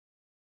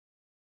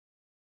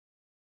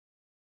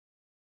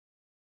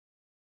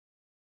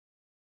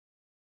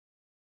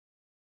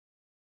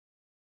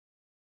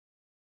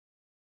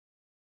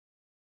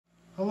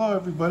Hello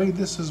everybody,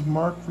 this is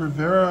Mark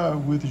Rivera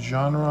with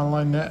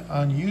GenreOnlinenet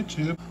on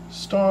YouTube.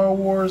 Star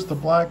Wars The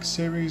Black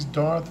Series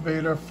Darth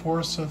Vader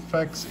Force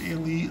Effects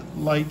Elite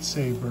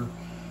Lightsaber.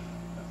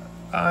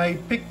 I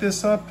picked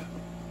this up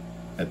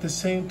at the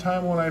same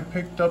time when I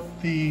picked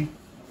up the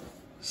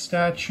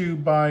statue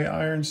by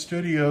Iron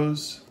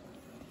Studios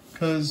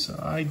because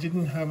I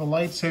didn't have a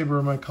lightsaber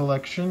in my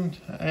collection,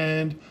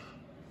 and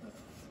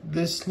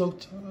this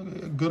looked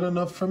good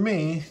enough for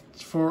me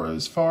for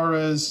as far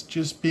as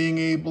just being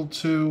able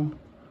to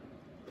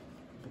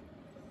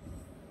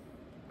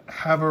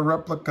have a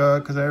replica,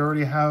 because I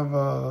already have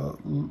a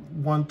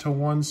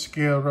 1-to-1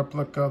 scale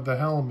replica of the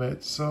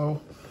helmet.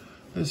 So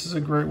this is a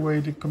great way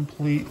to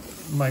complete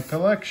my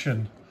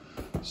collection.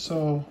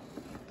 So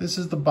this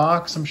is the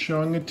box. I'm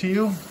showing it to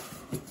you.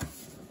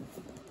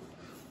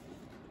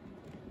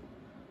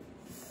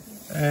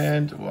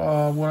 And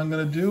what I'm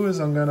going to do is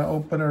I'm going to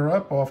open her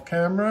up off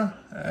camera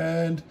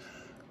and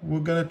we're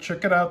going to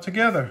check it out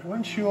together.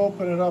 Once you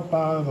open it up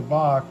out of the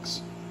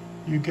box,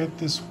 you get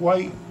this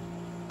white,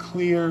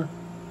 clear,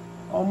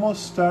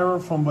 almost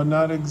styrofoam, but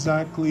not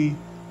exactly,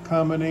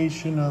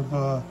 combination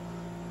of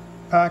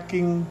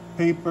packing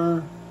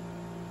paper,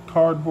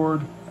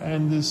 cardboard,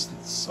 and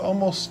this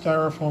almost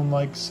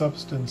styrofoam-like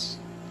substance.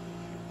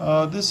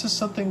 This is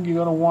something you're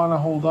going to want to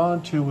hold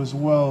on to as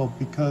well,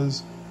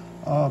 because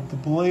the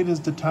blade is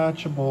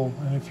detachable,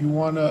 and if you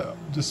want to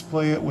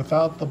display it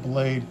without the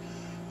blade,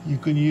 you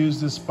can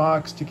use this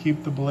box to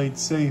keep the blade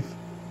safe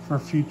for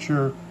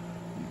future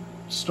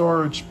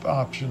storage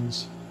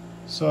options.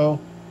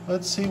 So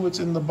let's see what's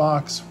in the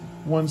box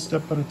one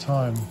step at a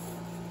time.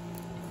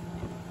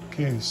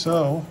 Okay,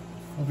 so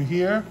over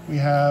here we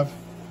have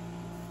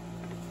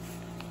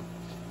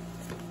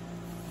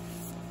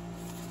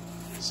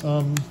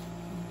some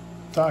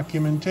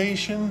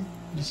documentation.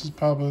 This is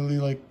probably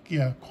like,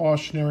 yeah,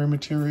 cautionary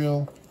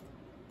material.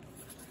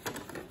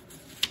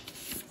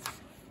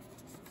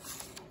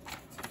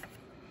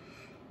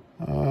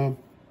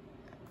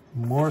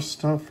 More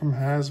stuff from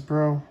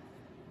Hasbro.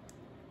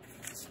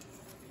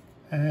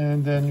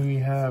 And then we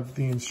have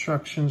the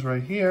instructions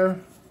right here.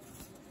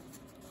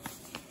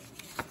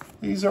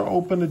 These are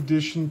open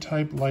edition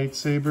type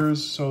lightsabers,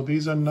 so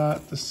these are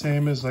not the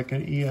same as like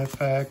an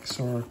EFX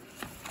or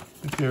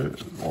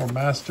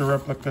master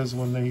replicas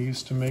when they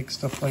used to make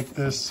stuff like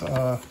this.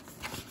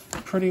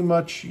 Pretty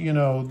much, you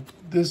know,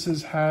 this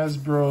is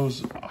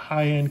Hasbro's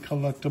high-end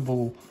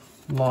collectible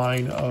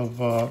line of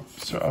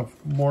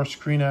more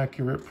screen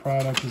accurate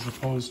product as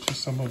opposed to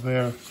some of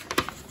their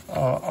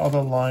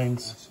other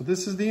lines. So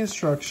this is the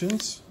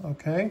instructions,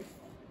 okay?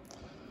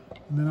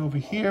 And then over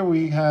here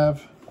we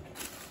have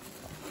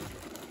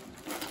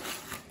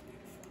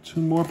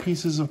two more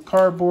pieces of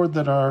cardboard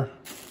that are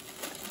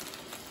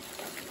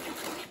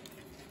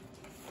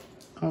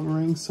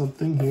covering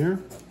something here.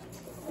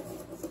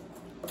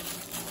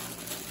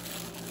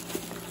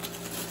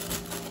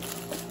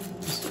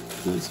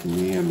 This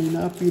may or may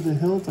not be the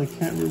hilt. I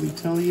can't really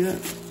tell yet.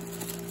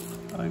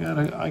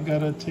 I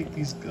gotta take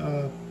these.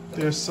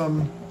 There's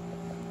some.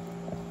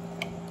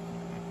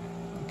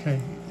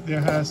 Okay,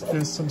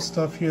 there's some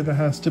stuff here that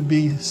has to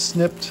be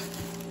snipped.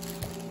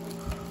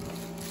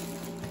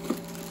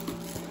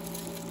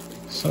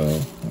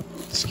 So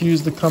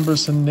excuse the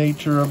cumbersome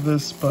nature of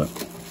this, but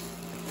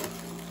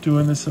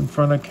doing this in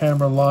front of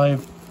camera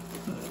live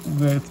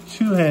with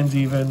two hands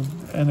even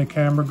and the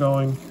camera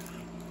going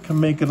can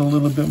make it a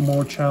little bit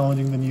more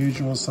challenging than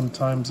usual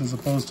sometimes, as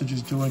opposed to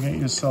just doing it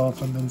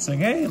yourself and then saying,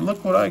 hey,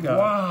 look what I got.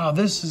 Wow,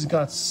 this has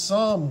got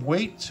some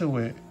weight to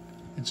it.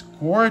 It's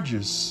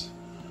gorgeous.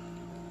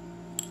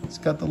 It's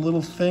got the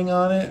little thing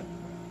on it.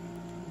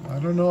 I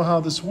don't know how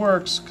this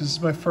works because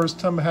it's my first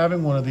time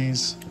having one of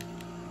these,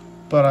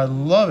 but I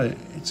love it.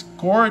 It's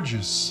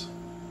gorgeous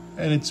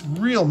and it's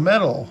real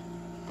metal.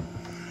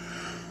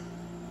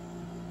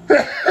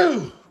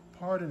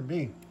 Pardon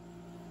me.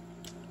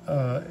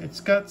 It's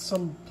got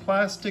some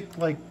plastic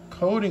like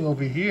coating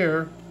over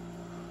here,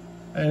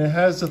 and it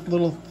has a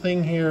little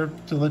thing here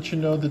to let you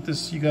know that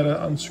this, you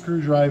gotta unscrew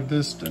drive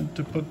this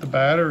to put the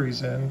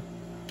batteries in,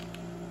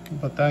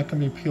 but that can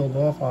be peeled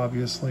off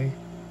obviously.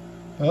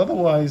 But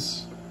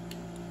otherwise,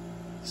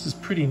 this is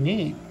pretty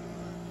neat.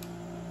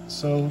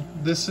 So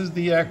this is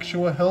the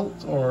actual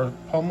hilt or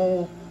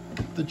pommel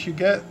that you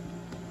get,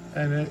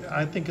 and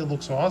I think it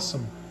looks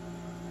awesome.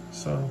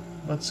 So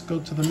let's go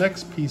to the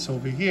next piece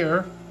over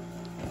here.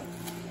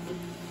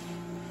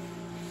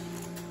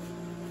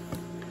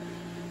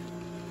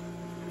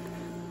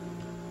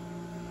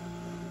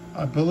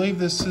 I believe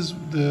this is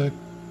the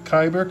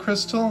Kyber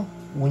crystal.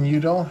 When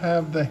you don't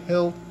have the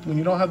hilt, when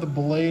you don't have the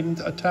blade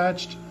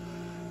attached,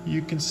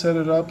 you can set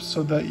it up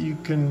so that you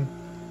can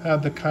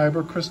have the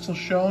Kyber crystal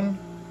shown.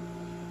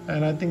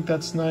 And I think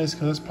that's nice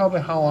because that's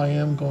probably how I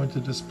am going to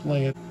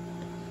display it.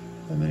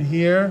 And then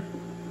here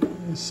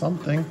is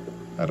something.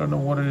 I don't know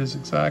what it is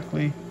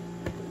exactly.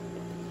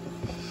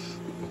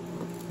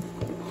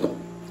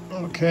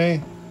 Okay.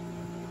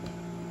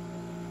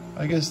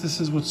 I guess this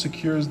is what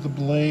secures the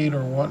blade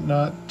or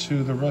whatnot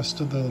to the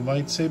rest of the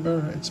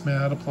lightsaber. It's made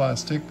out of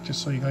plastic,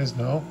 just so you guys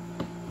know.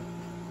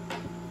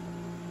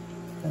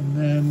 And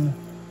then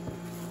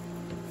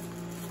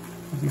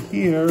over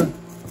here,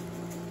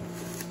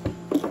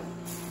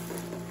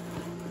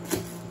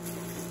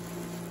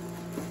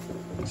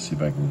 let's see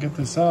if I can get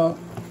this out.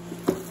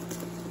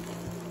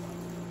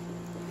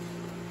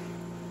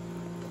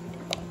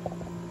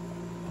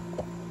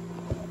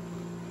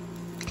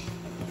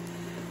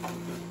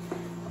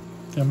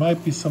 There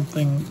might be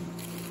something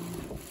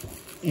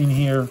in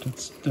here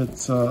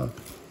that's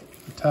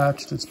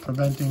attached that's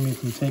preventing me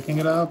from taking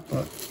it out,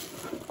 but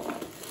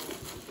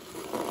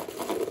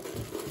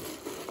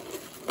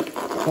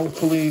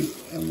hopefully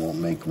it won't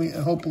make me,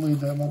 hopefully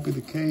that won't be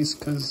the case,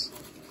 because,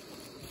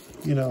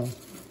 you know,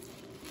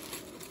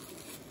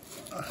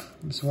 I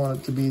just want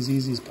it to be as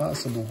easy as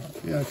possible.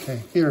 Yeah,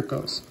 okay, here it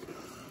goes.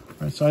 All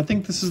right, so I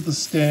think this is the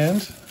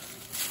stand.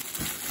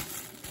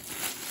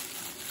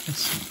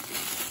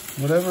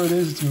 Whatever it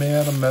is, it's made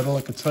out of metal.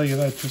 I could tell you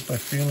that just by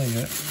feeling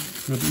it,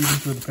 even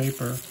through the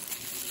paper.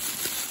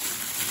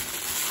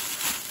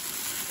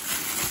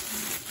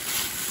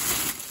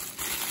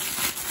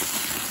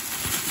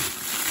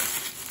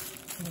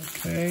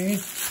 Okay.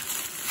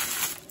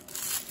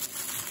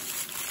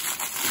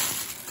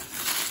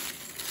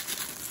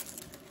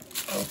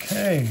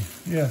 Okay,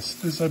 yes,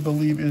 this I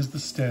believe is the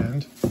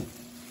stand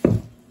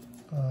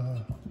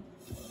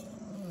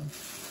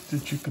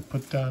that you could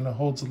put down. It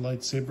holds the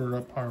lightsaber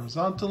up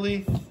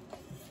horizontally.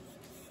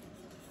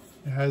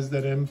 It has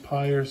that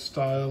Empire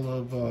style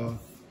of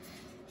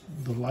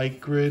the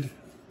light grid.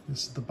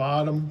 This is the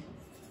bottom.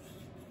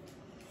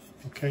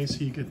 Okay,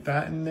 so you get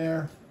that in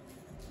there.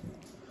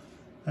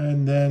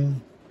 And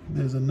then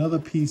there's another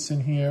piece in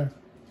here.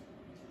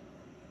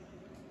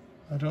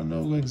 I don't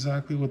know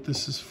exactly what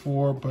this is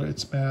for, but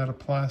it's made out of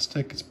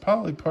plastic. It's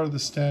probably part of the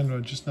stand, but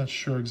I'm just not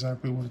sure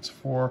exactly what it's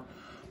for.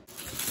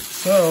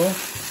 So,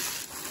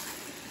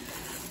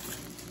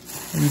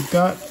 we've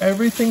got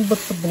everything but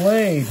the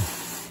blade,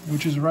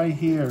 which is right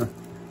here.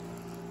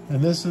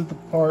 And this is the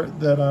part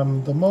that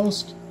I'm the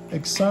most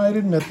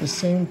excited and at the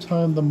same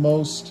time the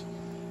most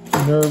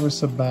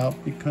nervous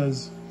about,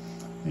 because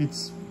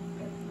it's,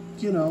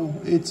 you know,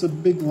 it's a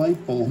big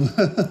light bulb.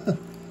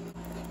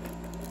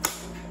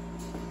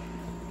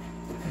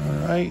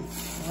 All right,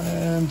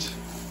 and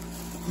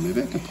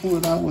maybe I could pull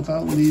it out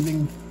without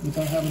having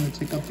to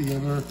take out the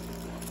other.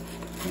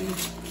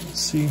 Let's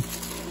see.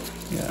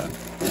 Yeah,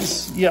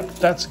 yep,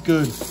 that's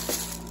good.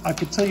 I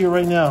could tell you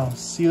right now,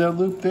 see that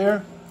loop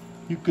there?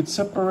 You could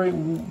separate,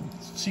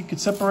 so you could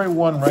separate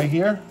one right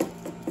here,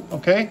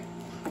 okay?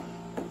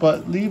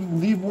 But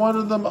leave one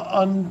of them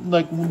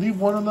leave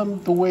one of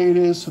them the way it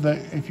is, so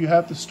that if you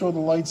have to store the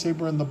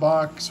lightsaber in the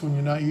box when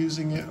you're not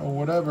using it or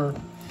whatever,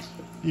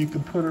 you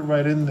can put it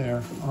right in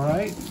there, all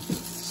right?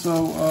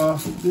 So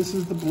this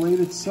is the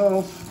blade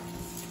itself,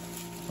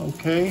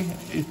 okay?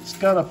 It's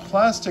got a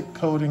plastic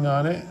coating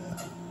on it.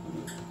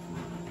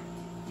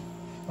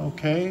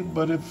 Okay,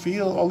 but it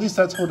feels, at least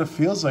that's what it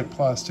feels like,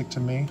 plastic to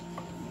me.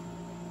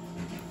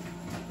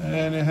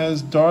 And it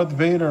has Darth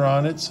Vader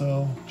on it,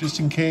 so just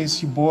in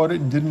case you bought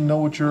it and didn't know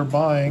what you were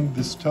buying,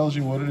 this tells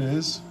you what it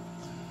is.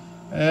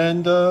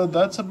 And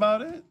that's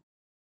about it.